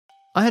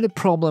I had a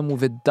problem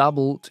with a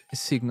doubled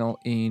signal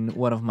in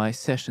one of my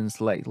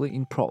sessions lately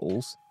in Pro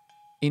Tools.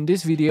 In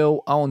this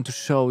video, I want to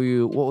show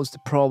you what was the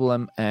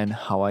problem and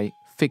how I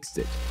fixed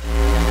it.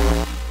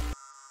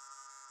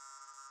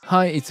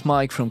 Hi, it's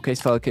Mike from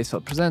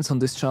Casefile Presents. On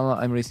this channel,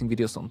 I'm releasing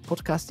videos on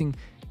podcasting.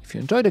 If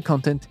you enjoy the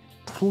content,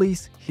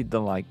 please hit the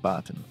like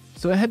button.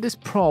 So I had this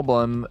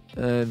problem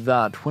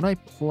that when I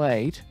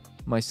played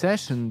my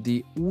session,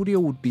 the audio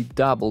would be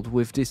doubled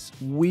with this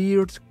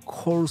weird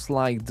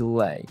chorus-like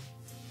delay.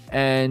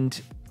 And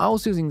I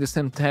was using the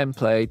same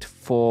template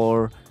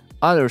for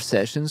other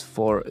sessions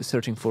for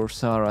Searching for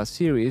Sarah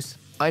series.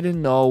 I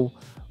didn't know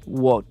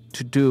what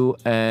to do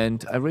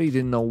and I really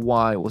didn't know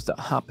why was that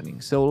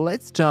happening. So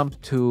let's jump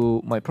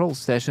to my Pro Tools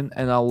session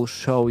and I will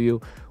show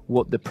you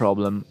what the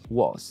problem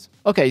was.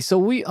 Okay, so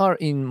we are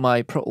in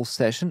my Pro Tools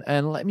session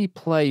and let me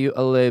play you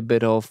a little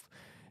bit of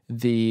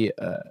the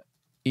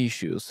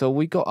issue. So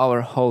we got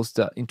our host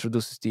that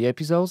introduces the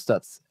episodes.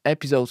 That's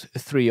episode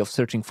 3 of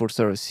Searching for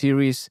Sarah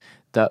series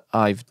that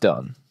I've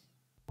done.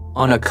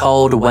 On a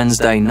cold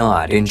Wednesday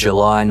night in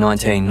July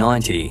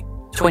 1990,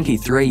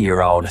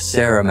 23-year-old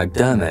Sarah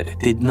MacDiarmid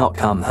did not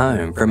come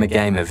home from a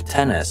game of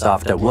tennis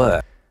after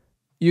work.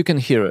 You can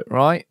hear it,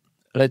 right?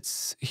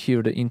 Let's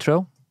hear the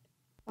intro.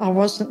 I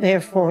wasn't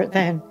there for it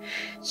then.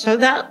 So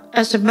that,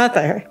 as a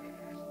mother,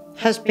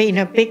 has been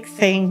a big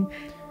thing.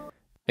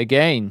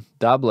 Again,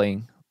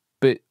 doubling,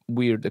 bit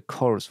weird, the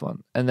chorus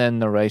one. And then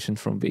narration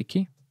from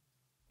Vicky.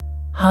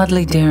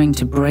 Hardly daring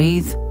to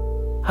breathe,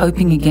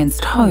 hoping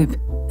against hope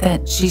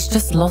that she's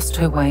just lost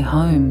her way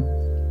home.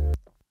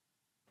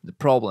 The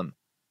problem.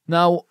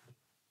 Now,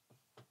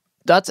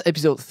 that's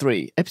episode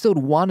 3. Episode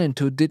 1 and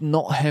 2 did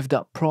not have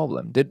that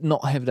problem, did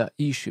not have that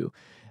issue.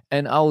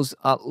 And I was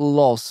at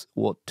loss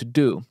what to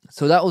do.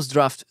 So that was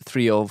draft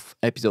 3 of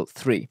episode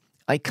 3.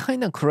 I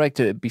kind of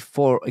corrected it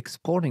before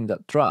exporting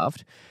that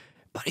draft,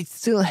 but it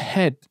still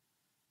had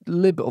a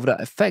little bit of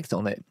that effect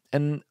on it.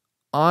 And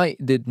I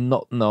did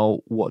not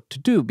know what to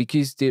do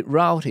because the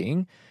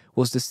routing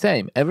was the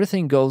same.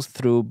 Everything goes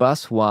through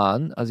bus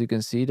 1. As you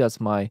can see, that's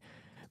my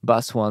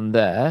bus 1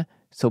 there.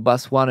 So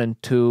bus 1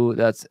 and 2,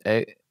 that's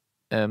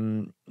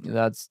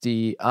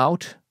the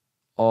out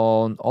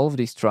on all of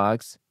these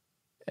tracks.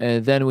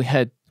 And then we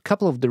had a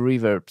couple of the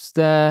reverbs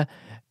there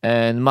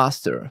and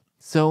master.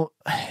 So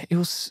it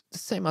was the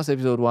same as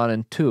episode 1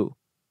 and 2.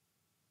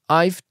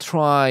 I've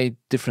tried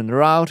different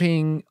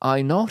routing.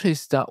 I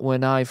noticed that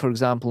when I, for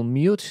example,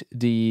 mute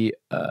the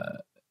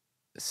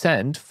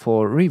send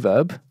for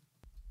reverb.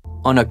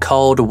 On a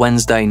cold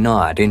Wednesday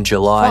night in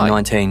July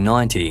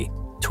 1990,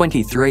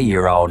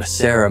 23-year-old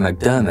Sarah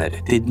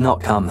MacDiarmid did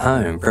not come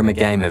home from a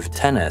game of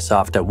tennis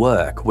after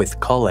work with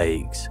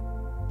colleagues.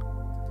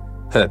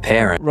 Her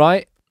parents...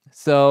 Right?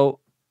 So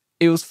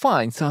it was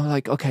fine. So I'm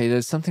like, okay,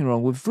 there's something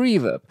wrong with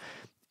reverb.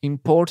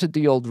 Imported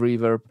the old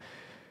reverb,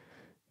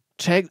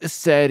 checked the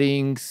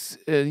settings,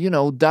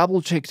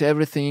 double-checked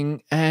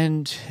everything,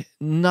 and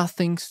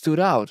nothing stood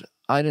out.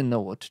 I didn't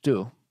know what to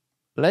do.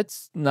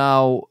 Let's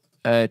now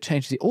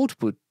change the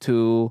output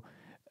to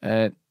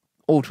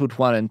output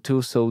 1 and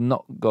 2, so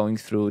not going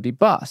through the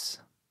bus.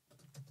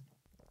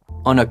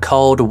 On a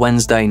cold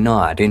Wednesday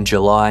night in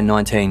July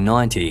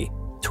 1990,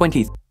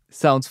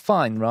 Sounds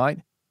fine,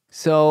 right?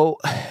 So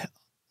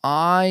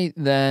I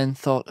then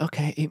thought,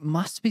 okay, it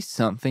must be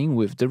something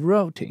with the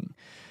routing.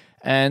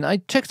 And I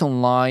checked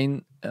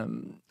online.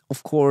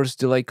 Of course,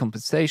 delay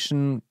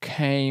compensation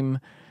came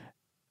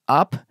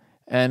up.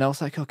 And I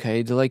was like,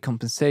 okay, delay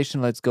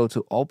compensation, let's go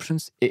to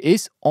options. It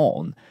is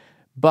on.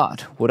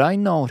 But what I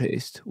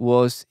noticed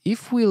was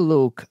if we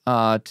look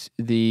at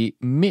the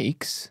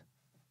mix,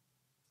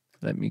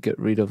 let me get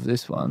rid of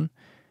this one,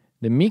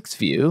 the mix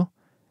view,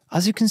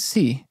 as you can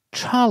see,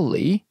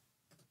 Charlie,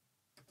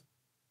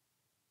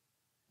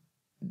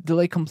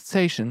 delay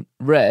compensation,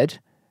 red,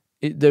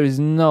 there is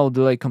no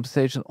delay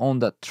compensation on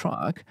that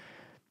track.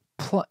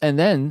 And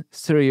then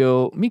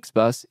stereo mix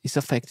bus is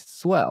affected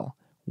as well.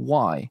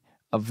 Why?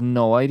 I've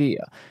no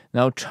idea.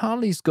 Now,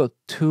 Charlie's got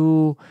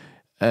 2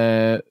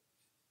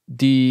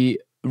 the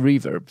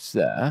reverbs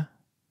there.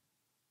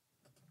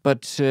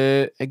 But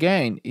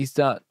again, is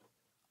that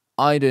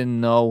I didn't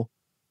know.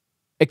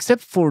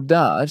 Except for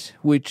that,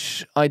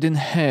 which I didn't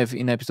have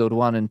in episode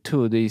 1 and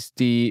 2,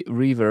 the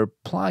reverb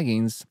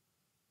plugins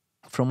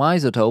from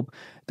Isotope,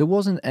 there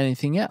wasn't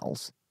anything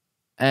else.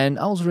 And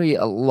I was really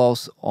at a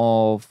loss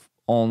on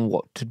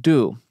what to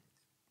do.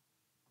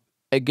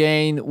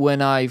 Again,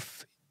 when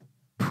I've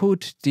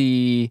put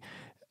the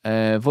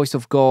Voice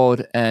of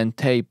God and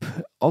tape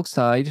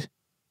oxide,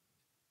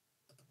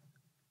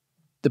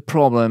 the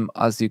problem,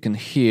 as you can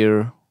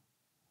hear,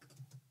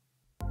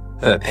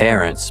 her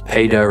parents,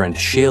 Peter and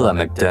Sheila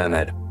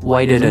MacDiarmid,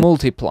 waited and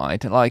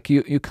multiplied. Like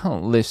you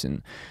can't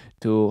listen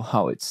to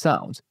how it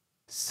sounds.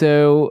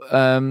 So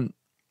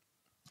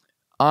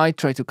I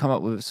tried to come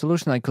up with a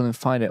solution. I couldn't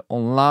find it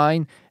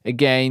online.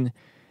 Again,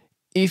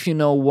 if you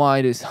know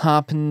why this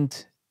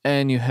happened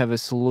and you have a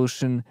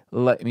solution,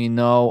 let me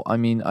know. I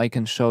mean, I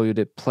can show you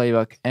the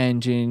playback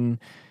engine,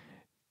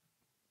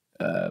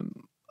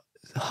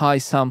 high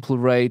sample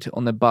rate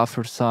on the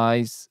buffer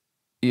size,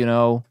 you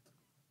know,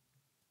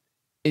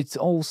 it's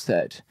all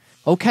set.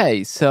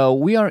 Okay, so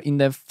we are in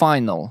the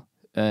final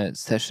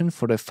session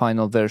for the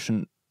final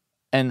version.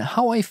 And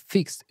how I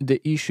fixed the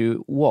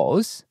issue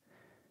was,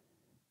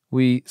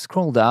 we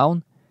scroll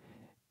down,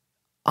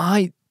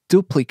 I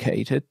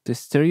duplicated the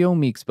stereo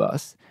mix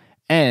bus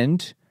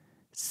and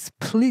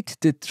split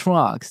the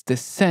tracks, the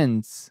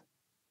sends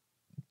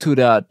to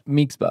that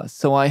mix bus.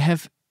 So I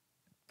have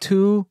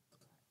two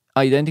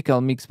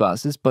identical mix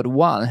buses, but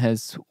one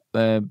has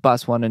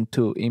bus 1 and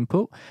 2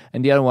 input,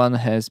 and the other one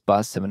has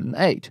bus 7 and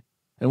 8.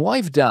 And what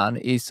I've done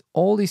is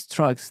all these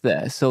tracks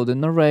there, so the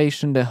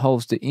narration, the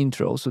host, the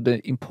intro, so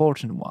the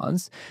important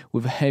ones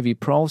with heavy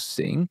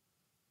processing,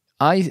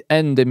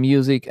 and the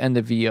music and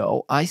the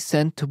VO, I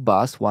sent to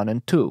bus 1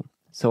 and 2.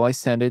 So I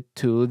send it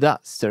to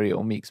that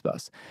stereo mix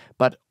bus.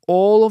 But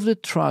all of the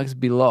tracks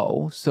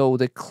below, so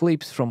the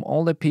clips from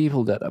all the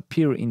people that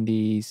appear in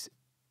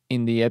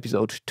the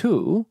episode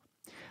 2,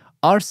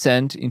 are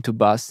sent into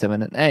bus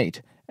 7 and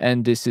 8.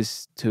 And this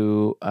is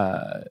to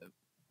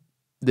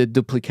the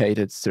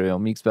duplicated stereo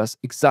mix bus,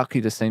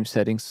 exactly the same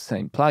settings,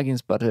 same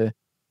plugins, but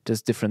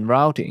just different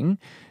routing.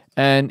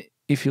 And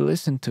if you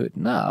listen to it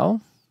now...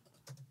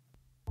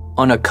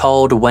 On a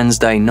cold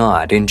Wednesday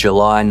night in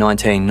July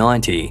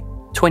 1990,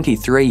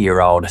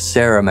 23-year-old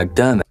Sarah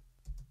McDiarmid.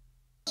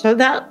 So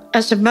that,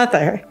 as a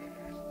mother,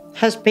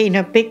 has been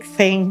a big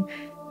thing.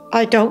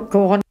 I don't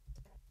go on.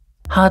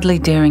 Hardly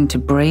daring to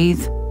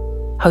breathe,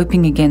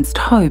 hoping against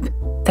hope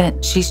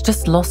that she's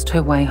just lost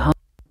her way home.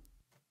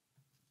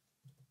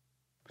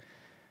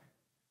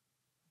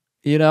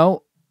 You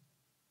know,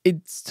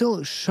 it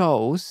still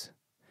shows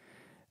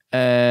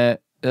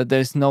that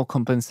there's no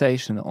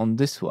compensation on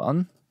this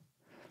one,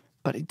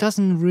 but it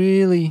doesn't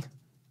really...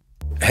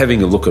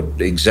 Having a look at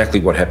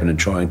exactly what happened and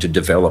trying to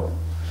develop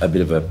a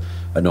bit of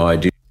an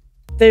idea.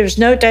 There's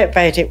no doubt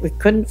about it. We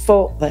couldn't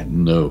fault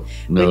them. No.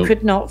 We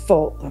could not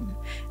fault them.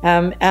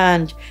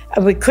 And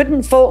we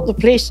couldn't fault the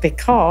police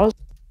because...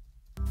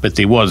 But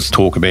there was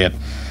talk about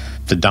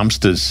the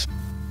dumpsters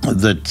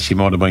that she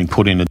might have been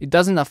put in. It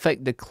doesn't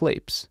affect the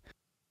clips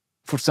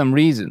for some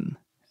reason.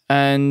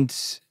 And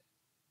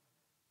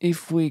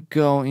if we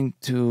go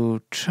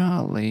into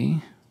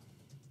Charlie...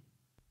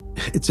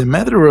 It's a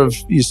matter of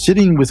you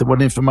sitting with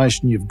what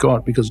information you've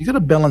got, because you've got to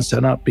balance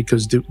that up,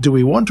 because do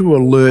we want to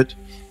alert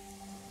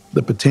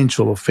the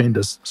potential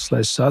offender /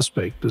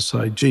 suspect to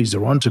say, geez,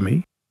 they're onto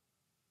me?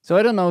 So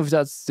I don't know if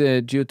that's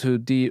due to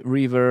the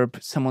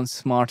reverb. Someone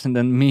smarter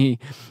than me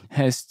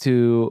has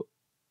to,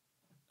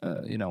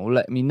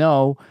 let me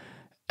know.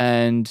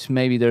 And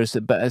maybe there's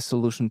a better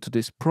solution to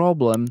this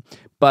problem.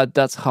 But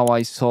that's how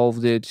I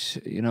solved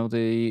it. You know,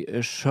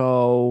 the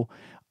show...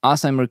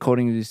 As I'm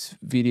recording this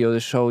video, the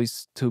show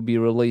is to be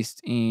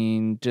released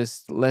in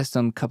just less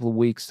than a couple of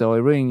weeks, so I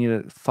really need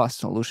a fast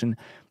solution.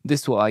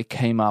 This is what I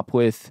came up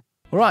with.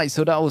 Alright,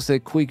 so that was a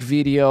quick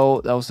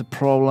video. That was a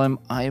problem.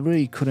 I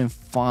really couldn't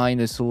find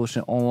a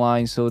solution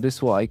online, so this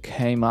is what I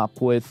came up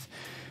with.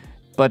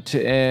 But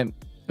it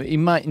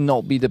might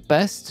not be the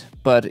best,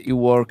 but it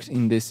worked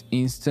in this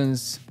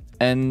instance.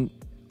 And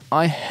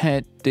I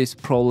had this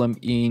problem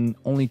in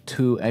only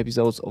 2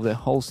 episodes of the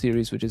whole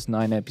series, which is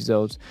 9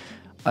 episodes.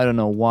 I don't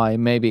know why.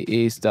 Maybe it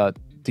is that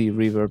the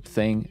reverb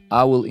thing.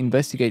 I will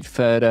investigate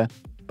further,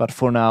 but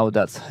for now,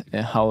 that's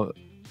how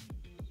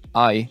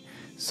I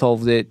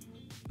solved it.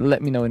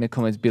 Let me know in the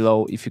comments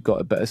below if you got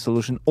a better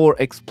solution or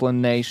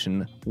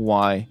explanation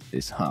why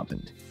this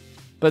happened.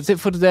 That's it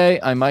for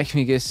today. I'm Mike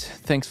Migas.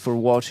 Thanks for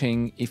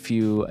watching. If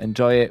you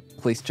enjoy it,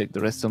 please check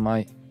the rest of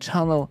my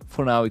channel.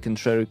 For now, you can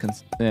share, you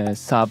can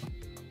sub,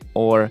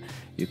 or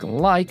you can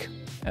like,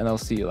 and I'll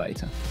see you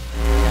later.